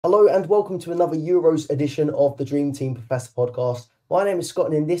Hello and welcome to another Euros edition of the Dream Team Professor podcast. My name is Scott,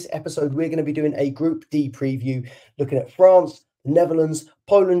 and in this episode, we're going to be doing a Group D preview, looking at France, the Netherlands,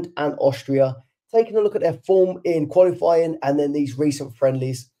 Poland, and Austria, taking a look at their form in qualifying and then these recent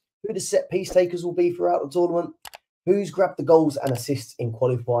friendlies, who the set piece takers will be throughout the tournament, who's grabbed the goals and assists in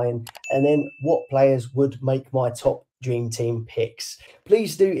qualifying, and then what players would make my top Dream Team picks.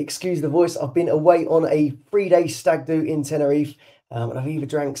 Please do excuse the voice. I've been away on a 3-day stag do in Tenerife. And I've either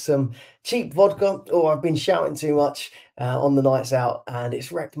drank some cheap vodka or I've been shouting too much on the nights out, and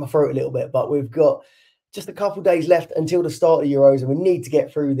it's wrecked my throat a little bit. But we've got just a couple of days left until the start of Euros, and we need to get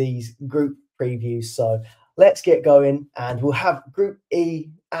through these group previews. So let's get going, and we'll have Group E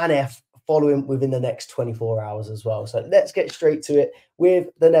and F following within the next 24 hours as well. So let's get straight to it with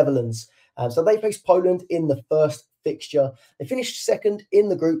the Netherlands. So they faced Poland in the first fixture. They finished second in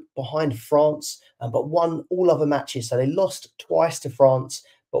the group behind France, but won all other matches. So they lost twice to France,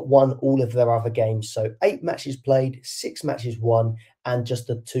 but won all of their other games. So 8 matches played, 6 matches won, and just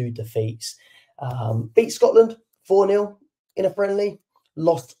the 2 defeats. Beat Scotland 4-0 in a friendly,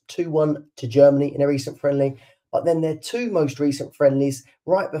 lost 2-1 to Germany in a recent friendly. But then their 2 most recent friendlies,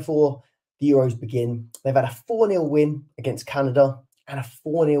 right before the Euros begin, they've had a 4-0 win against Canada and a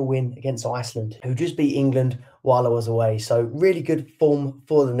 4-0 win against Iceland, who just beat England while I was away. So really good form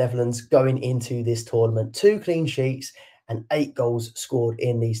for the Netherlands going into this tournament. 2 clean sheets and 8 goals scored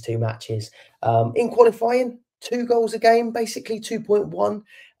in these 2 matches. In qualifying, 2 goals a game, basically 2.1,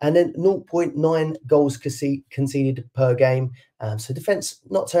 and then 0.9 goals conceded per game. So defence,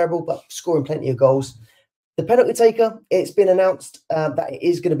 not terrible, but scoring plenty of goals. The penalty taker, it's been announced that it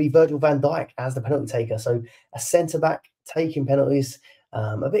is going to be Virgil van Dijk as the penalty taker. So a centre-back taking penalties.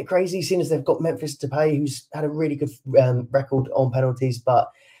 A bit crazy, seeing as they've got Memphis Depay, who's had a really good record on penalties, but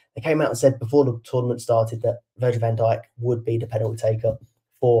they came out and said before the tournament started that Virgil van Dijk would be the penalty taker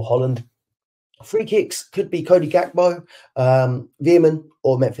for Holland. Free kicks could be Cody Gakpo, Veerman,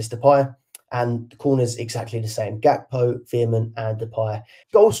 or Memphis Depay. And the corners exactly the same. Gakpo, Veerman, and Depay.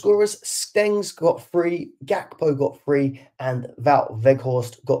 Goal scorers, Stengs got 3, Gakpo got 3, and Wout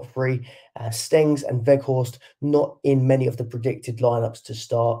Weghorst got 3. Stengs and Weghorst not in many of the predicted lineups to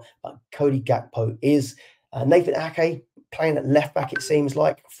start, but Cody Gakpo is. Nathan Ake playing at left back, it seems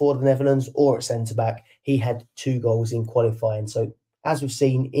like, for the Netherlands, or at centre back. He had 2 goals in qualifying. So as we've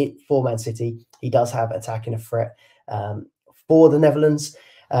seen for Man City, he does have attacking a threat for the Netherlands.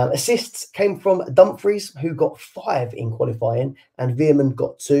 Assists came from Dumfries, who got 5 in qualifying, and Veerman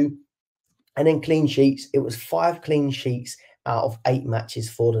got 2. And then clean sheets, it was 5 clean sheets out of 8 matches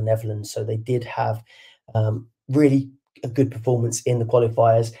for the Netherlands. So they did have really a good performance in the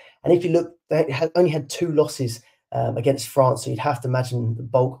qualifiers. And if you look, they only had 2 losses against France. So you'd have to imagine the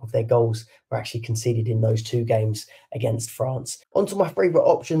bulk of their goals were actually conceded in those 2 games against France. On to my favourite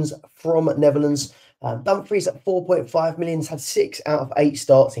options from Netherlands. Dumfries at 4.5 million had 6 out of 8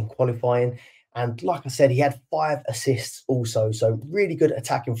 starts in qualifying. And like I said, he had 5 assists also. So really good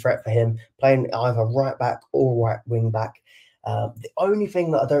attacking threat for him, playing either right back or right wing back. The only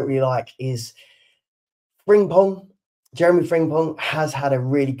thing that I don't really like is Frimpong. Jeremy Frimpong has had a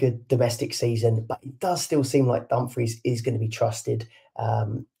really good domestic season, but it does still seem like Dumfries is going to be trusted.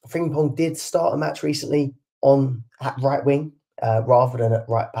 Frimpong did start a match recently at right wing rather than at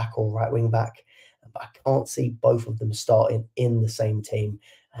right back or right wing back. But I can't see both of them starting in the same team.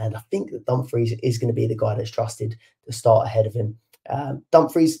 And I think that Dumfries is going to be the guy that's trusted to start ahead of him.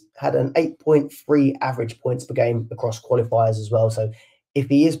 Dumfries had an 8.3 average points per game across qualifiers as well. So if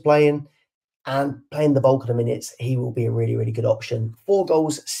he is playing and playing the bulk of the minutes, he will be a really, really good option. 4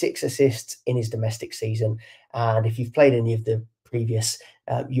 goals, 6 assists in his domestic season. And if you've played any of the previous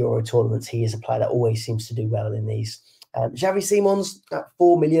Euro tournaments, he is a player that always seems to do well in these. Xavi Simons at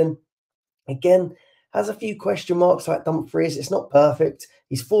 4 million. Again, has a few question marks like Dumfries. It's not perfect.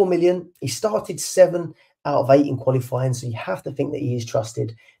 He's 4 million. He started 7 out of 8 in qualifying, so you have to think that he is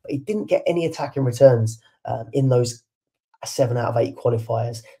trusted. But he didn't get any attacking returns in those 7 out of 8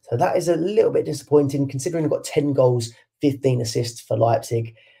 qualifiers. So that is a little bit disappointing, considering he got 10 goals, 15 assists for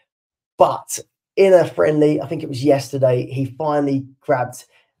Leipzig. But in a friendly, I think it was yesterday, he finally grabbed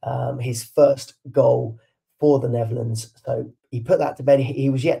his first goal for the Netherlands. So he put that to bed. He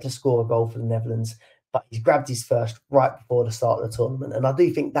was yet to score a goal for the Netherlands, but he's grabbed his first right before the start of the tournament. And I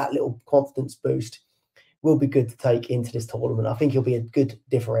do think that little confidence boost will be good to take into this tournament. I think he'll be a good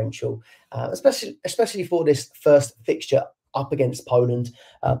differential, especially for this first fixture up against Poland.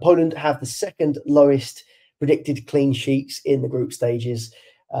 Poland have the 2nd lowest predicted clean sheets in the group stages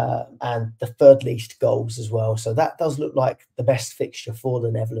and the 3rd least goals as well. So that does look like the best fixture for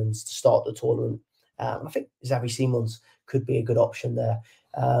the Netherlands to start the tournament. I think Xavi Simons could be a good option there.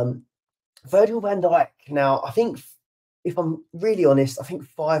 Virgil van Dijk. Now, I think, if I'm really honest, I think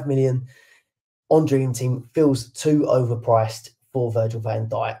 5 million on Dream Team feels too overpriced for Virgil van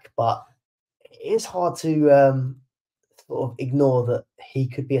Dijk, but it's hard to sort of ignore that he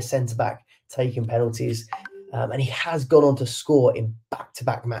could be a centre back taking penalties, and he has gone on to score in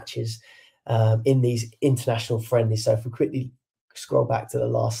back-to-back matches in these international friendlies. So if we quickly scroll back to the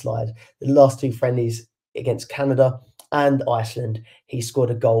last slide, the last two friendlies against Canada and Iceland, he scored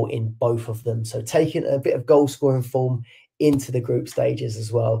a goal in both of them. So taking a bit of goal scoring form into the group stages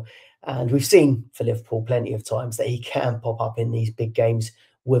as well. And we've seen for Liverpool plenty of times that he can pop up in these big games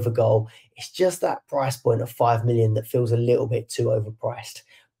with a goal. It's just that price point of 5 million that feels a little bit too overpriced.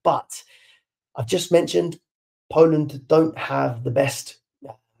 But I've just mentioned Poland don't have the best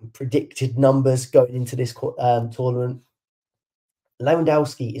predicted numbers going into this tournament.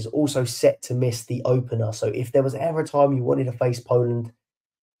 Lewandowski is also set to miss the opener. So if there was ever a time you wanted to face Poland,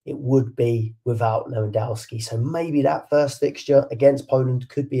 it would be without Lewandowski. So maybe that first fixture against Poland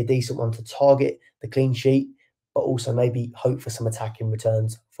could be a decent one to target the clean sheet, but also maybe hope for some attacking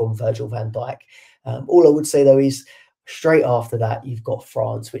returns from Virgil van Dijk. All I would say, though, is straight after that, you've got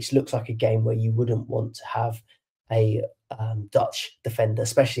France, which looks like a game where you wouldn't want to have a Dutch defender,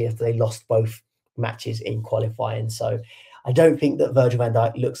 especially if they lost both matches in qualifying. So I don't think that Virgil van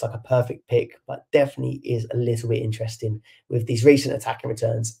Dijk looks like a perfect pick, but definitely is a little bit interesting with these recent attacking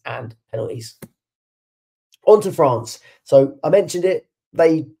returns and penalties. On to France. So I mentioned it.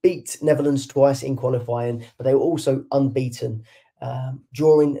 They beat Netherlands twice in qualifying, but they were also unbeaten,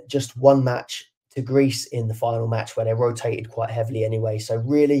 drawing just one match to Greece in the final match where they rotated quite heavily anyway. So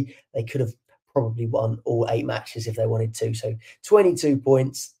really, they could have probably won all 8 matches if they wanted to. So 22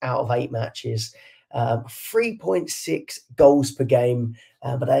 points out of 8 matches. 3.6 goals per game,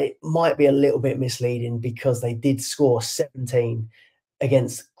 but they might be a little bit misleading because they did score 17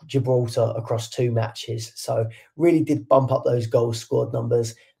 against Gibraltar across 2 matches. So really did bump up those goals scored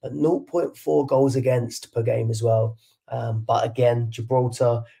numbers at 0.4 goals against per game as well. But again,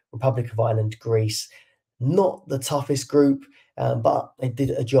 Gibraltar, Republic of Ireland, Greece, not the toughest group, but they did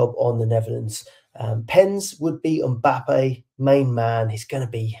a job on the Netherlands. Pens would be Mbappe, main man. He's going to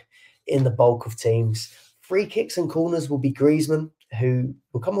be in the bulk of teams. Free kicks and corners will be Griezmann, who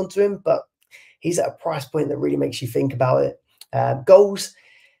will come on to him, but he's at a price point that really makes you think about it. Goals,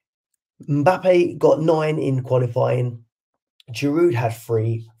 Mbappe got 9 in qualifying. Giroud had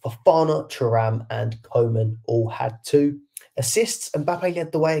 3. Fofana, Thuram and Coman all had 2. Assists, Mbappe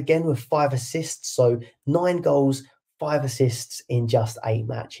led the way again with 5 assists. So 9 goals, 5 assists in just 8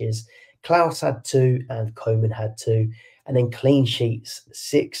 matches. Klaus had 2 and Coman had 2. And then clean sheets,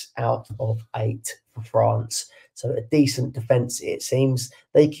 6 out of 8 for France. So a decent defence, it seems.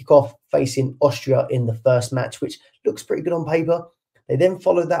 They kick off facing Austria in the first match, which looks pretty good on paper. They then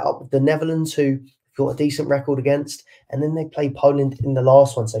follow that up with the Netherlands, who got a decent record against. And then they play Poland in the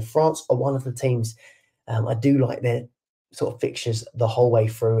last one. So France are one of the teams. I do like their sort of fixtures the whole way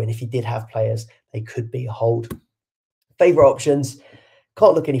through. And if you did have players, they could be a hold. Favourite options.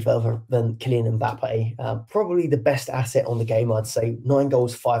 Can't look any further than Kylian Mbappe. Probably the best asset on the game, I'd say. 9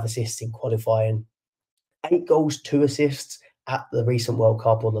 goals, 5 assists in qualifying. 8 goals, 2 assists at the recent World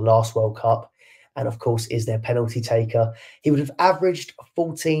Cup or the last World Cup. And of course, is their penalty taker. He would have averaged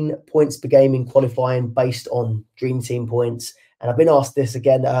 14 points per game in qualifying based on Dream Team points. And I've been asked this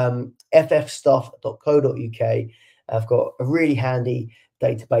again, ffstuff.co.uk. I've got a really handy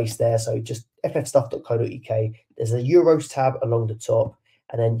database there. So just ffstuff.co.uk. There's a Euros tab along the top,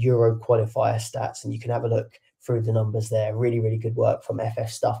 and then Euro qualifier stats, and you can have a look through the numbers there. Really, really good work from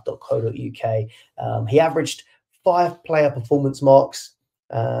ffstuff.co.uk. He averaged 5 player performance marks,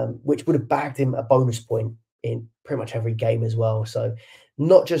 which would have bagged him a bonus point in pretty much every game as well. So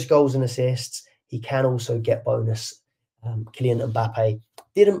not just goals and assists, he can also get bonus. Kylian Mbappe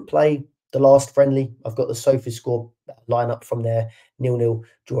didn't play the last friendly. I've got the Sophie score lineup from their 0-0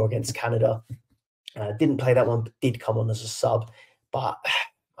 draw against Canada. Didn't play that one, but did come on as a sub. But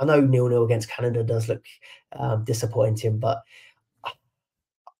I know 0-0 against Canada does look disappointing, but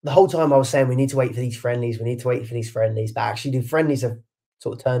the whole time I was saying we need to wait for these friendlies, but actually the friendlies have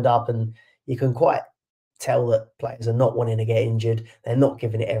sort of turned up, and you can quite tell that players are not wanting to get injured. They're not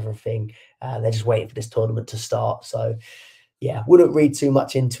giving it everything. They're just waiting for this tournament to start. So yeah, wouldn't read too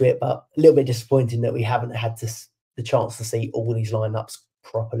much into it, but a little bit disappointing that we haven't had the chance to see all these lineups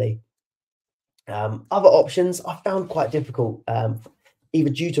properly. Other options I found quite difficult, either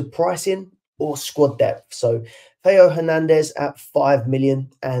due to pricing or squad depth. So Theo Hernandez at 5 million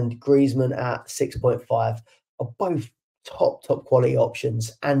and Griezmann at 6.5 are both top quality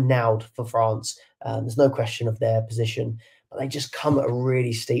options and nailed for France. There's no question of their position. but they just come at a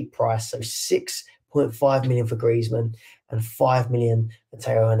really steep price. So 6.5 million for Griezmann and 5 million for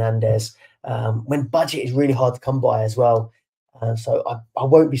Theo Hernandez. When budget is really hard to come by as well. So I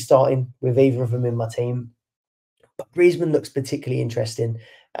won't be starting with either of them in my team. But Griezmann looks particularly interesting.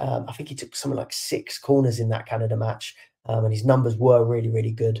 I think he took something like 6 corners in that Canada match, and his numbers were really,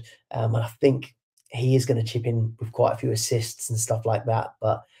 really good. And I think he is going to chip in with quite a few assists and stuff like that.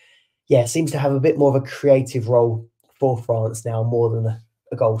 But yeah, seems to have a bit more of a creative role for France now, more than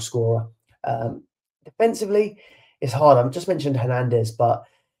a goal scorer. Defensively, it's hard. I've just mentioned Hernandez, but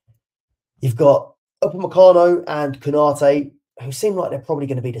you've got Upamecano and Konate, who seem like they're probably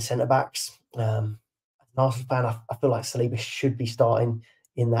going to be the centre backs. Arsenal fan, I feel like Saliba should be starting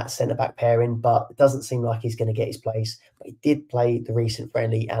in that centre-back pairing, but it doesn't seem like he's going to get his place. But he did play the recent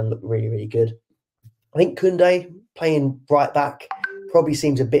friendly and look really, really good. I think Koundé playing right back probably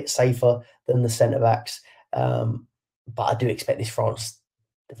seems a bit safer than the centre-backs, but I do expect this France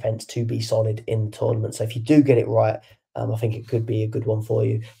defence to be solid in the tournament. So if you do get it right, I think it could be a good one for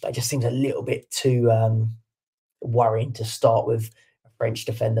you. But it just seems a little bit too worrying to start with French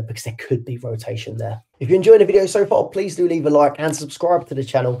defender because there could be rotation there. If you're enjoying the video so far, please do leave a like and subscribe to the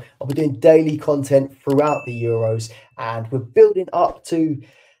channel. I'll be doing daily content throughout the Euros, and we're building up to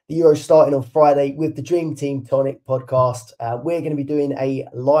the Euros starting on Friday with the Dream Team Tonic podcast. We're going to be doing a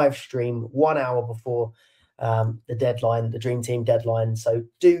live stream 1 hour before the deadline, the Dream Team deadline. So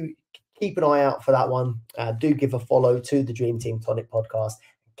do keep an eye out for that one. Do give a follow to the Dream Team Tonic podcast.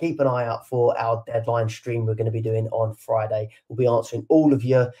 Keep an eye out for our deadline stream we're going to be doing on Friday. We'll be answering all of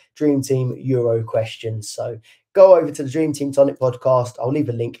your Dream Team Euro questions. So go over to the Dream Team Tonic podcast. I'll leave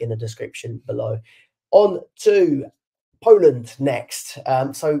a link in the description below. On to Poland next.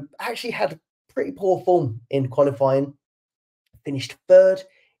 So actually had pretty poor form in qualifying. Finished 3rd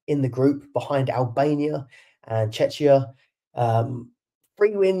in the group behind Albania and Czechia.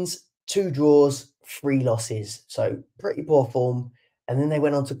 3 wins, 2 draws, 3 losses. So pretty poor form. And then they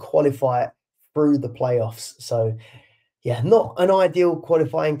went on to qualify through the playoffs. So, yeah, not an ideal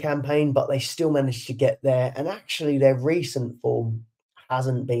qualifying campaign, but they still managed to get there. And actually, their recent form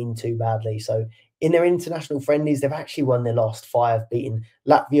hasn't been too badly. So, in their international friendlies, they've actually won their last 5, beating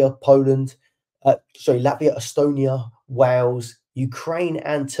Latvia, Latvia, Estonia, Wales, Ukraine,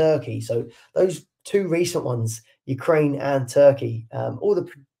 and Turkey. So, those 2 recent ones, Ukraine and Turkey, all the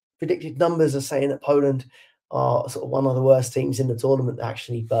predicted numbers are saying that Poland are sort of one of the worst teams in the tournament,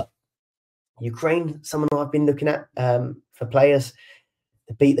 actually. But Ukraine, someone I've been looking at for players,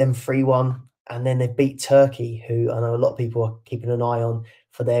 they beat them 3-1, and then they beat Turkey, who I know a lot of people are keeping an eye on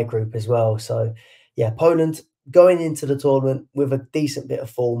for their group as well. So, yeah, Poland going into the tournament with a decent bit of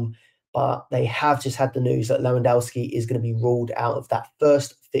form, but they have just had the news that Lewandowski is going to be ruled out of that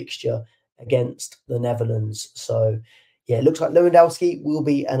first fixture against the Netherlands. So, yeah, it looks like Lewandowski will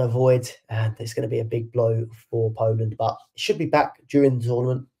be an avoid, and it's going to be a big blow for Poland, but should be back during the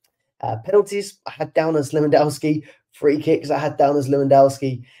tournament. Penalties, I had down as Lewandowski. Free kicks, I had down as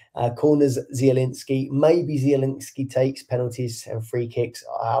Lewandowski. Corners, Zielinski. Maybe Zielinski takes penalties and free kicks.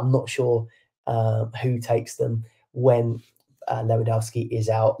 I'm not sure who takes them when Lewandowski is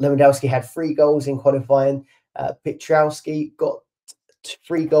out. Lewandowski had 3 goals in qualifying. Pietrowski got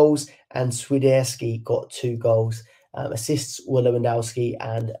 3 goals, and Swiderski got 2 goals. Assists were Lewandowski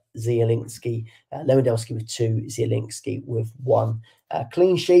and Zielinski. Lewandowski with 2, Zielinski with 1.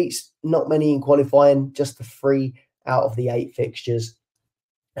 Clean sheets, not many in qualifying, just the 3 out of the 8 fixtures.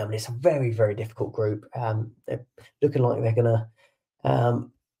 It's a very, very difficult group. They're looking like they're going to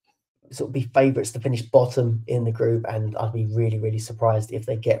sort of be favourites to finish bottom in the group, and I'd be really, really surprised if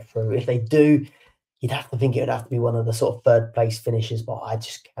they get through. If they do, you'd have to think it would have to be one of the sort of 3rd place finishes, but I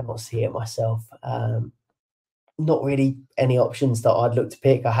just cannot see it myself. Not really any options that I'd look to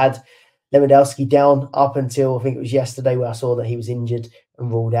pick. I had Lewandowski down up until I think it was yesterday where I saw that he was injured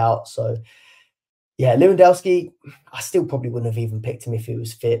and ruled out. So, yeah, Lewandowski, I still probably wouldn't have even picked him if he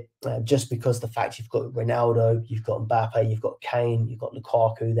was fit, just because the fact you've got Ronaldo, you've got Mbappe, you've got Kane, you've got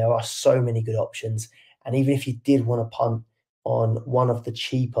Lukaku. There are so many good options. And even if you did want to punt on one of the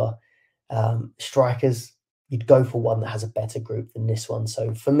cheaper strikers, you'd go for one that has a better group than this one.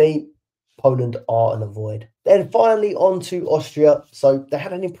 So for me, Poland are an avoid. Then finally on to Austria. So they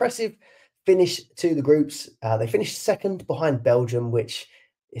had an impressive finish to the groups. They finished 2nd behind Belgium, which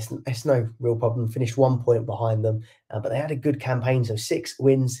it's no real problem. Finished 1 point behind them, but they had a good campaign. So 6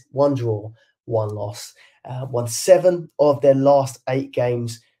 wins, 1 draw, 1 loss. Won 7 of their last 8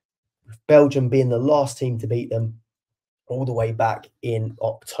 games, with Belgium being the last team to beat them all the way back in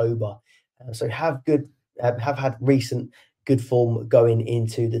October. So have had recent good form going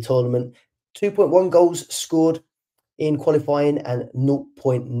into the tournament. 2.1 goals scored in qualifying and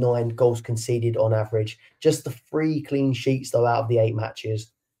 0.9 goals conceded on average. Just the 3 clean sheets, though, out of the 8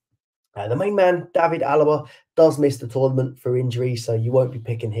 matches. The main man, David Alaba, does miss the tournament for injury, so you won't be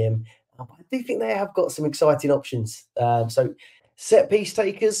picking him. But I do think they have got some exciting options. So set piece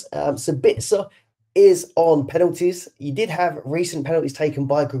takers, Sabitzer is on penalties. You did have recent penalties taken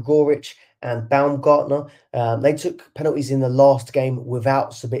by Gregoric and Baumgartner. They took penalties in the last game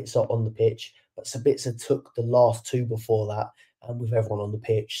without Sabitzer on the pitch, but Sabitzer took the last 2 before that with everyone on the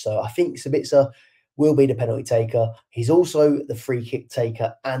pitch. So I think Sabitzer will be the penalty taker. He's also the free kick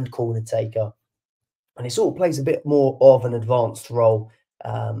taker and corner taker. And it sort of plays a bit more of an advanced role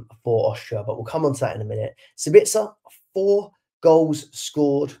for Austria, but we'll come on to that in a minute. Sabitzer, 4 goals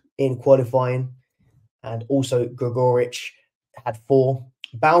scored in qualifying, and also Gregoric had 4.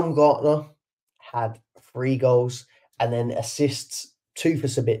 Baumgartner had 3 goals, and then assists, 2 for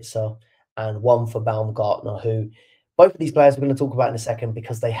Sabitzer and 1 for Baumgartner, who both of these players we're going to talk about in a second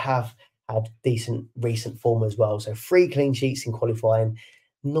because they have had decent recent form as well. So 3 clean sheets in qualifying,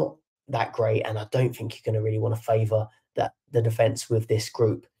 not that great, and I don't think you're going to really want to favour the defence with this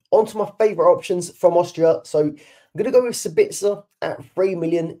group. On to my favourite options from Austria. So I'm going to go with Sabitzer at 3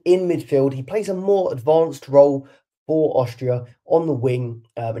 million in midfield. He plays a more advanced role for Austria on the wing,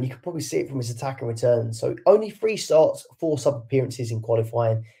 and you can probably see it from his attack and return. So only 3 starts, 4 sub appearances in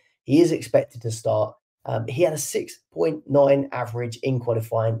qualifying. He is expected to start. He had a 6.9 average in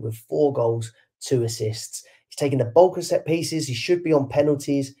qualifying with 4 goals, 2 assists. He's taken the bulk of set pieces. He should be on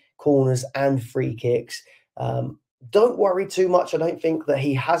penalties, corners, and free kicks. Don't worry too much. I don't think that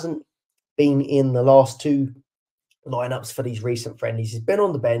he hasn't been in the last 2 lineups for these recent friendlies. He's been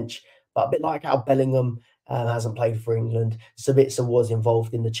on the bench, but a bit like how Bellingham hasn't played for England, Sabitzer was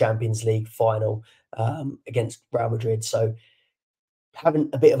involved in the Champions League final against Real Madrid. So having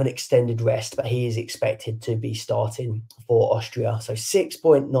a bit of an extended rest, but he is expected to be starting for Austria. So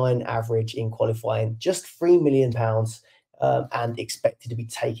 6.9 average in qualifying, just £3 million, and expected to be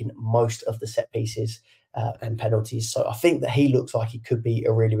taking most of the set pieces and penalties. So I think that he looks like he could be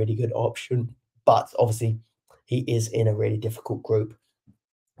a really, really good option, but obviously he is in a really difficult group.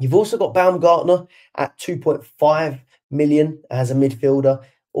 You've also got Baumgartner at 2.5 million as a midfielder,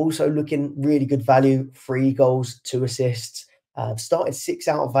 also looking really good value, 3 goals, 2 assists. Started 6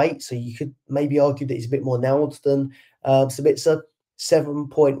 out of 8, so you could maybe argue that he's a bit more nailed than Sabitzer.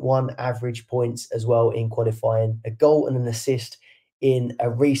 7.1 average points as well in qualifying, a goal and an assist in a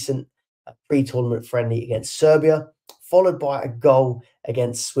recent pre-tournament friendly against Serbia, followed by a goal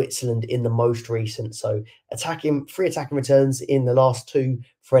against Switzerland in the most recent. So 3 attacking returns in the last 2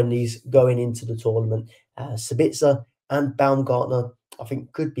 friendlies going into the tournament. Sabitzer and Baumgartner, I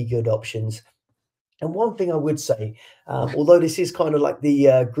think, could be good options. And one thing I would say, although this is kind of like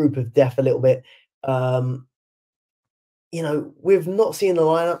the group of death a little bit, you know, with not seeing the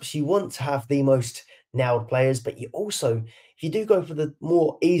lineups, you want to have the most nailed players, but you also, if you do go for the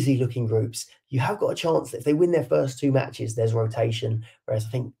more easy looking groups, you have got a chance that if they win their first 2 matches, there's rotation. Whereas I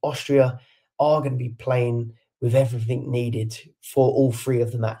think Austria are going to be playing with everything needed for all 3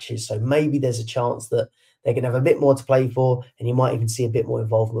 of the matches. So maybe there's a chance that they're going to have a bit more to play for, and you might even see a bit more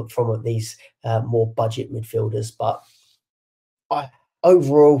involvement from these more budget midfielders. But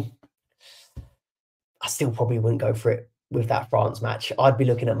overall, I still probably wouldn't go for it with that France match. I'd be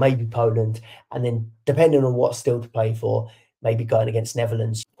looking at maybe Poland, and then depending on what's still to play for, maybe going against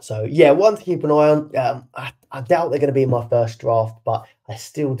Netherlands. So yeah, one to keep an eye on. I doubt they're going to be in my first draft, but I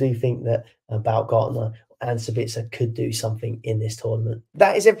still do think that Baumgartner and Sabitzer could do something in this tournament.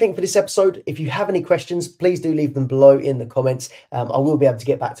 That is everything for this episode. If you have any questions, please do leave them below in the comments. I will be able to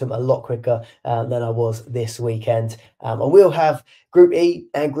get back to them a lot quicker than I was this weekend. I will have Group E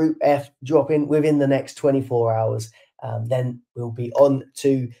and Group F dropping within the next 24 hours. Then we'll be on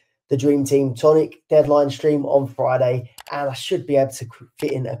to the Dream Team Tonic deadline stream on Friday, and I should be able to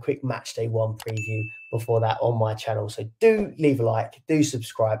fit in a quick match day 1 preview before that on my channel. So do leave a like, do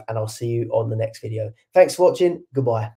subscribe, and I'll see you on the next video. Thanks for watching. Goodbye.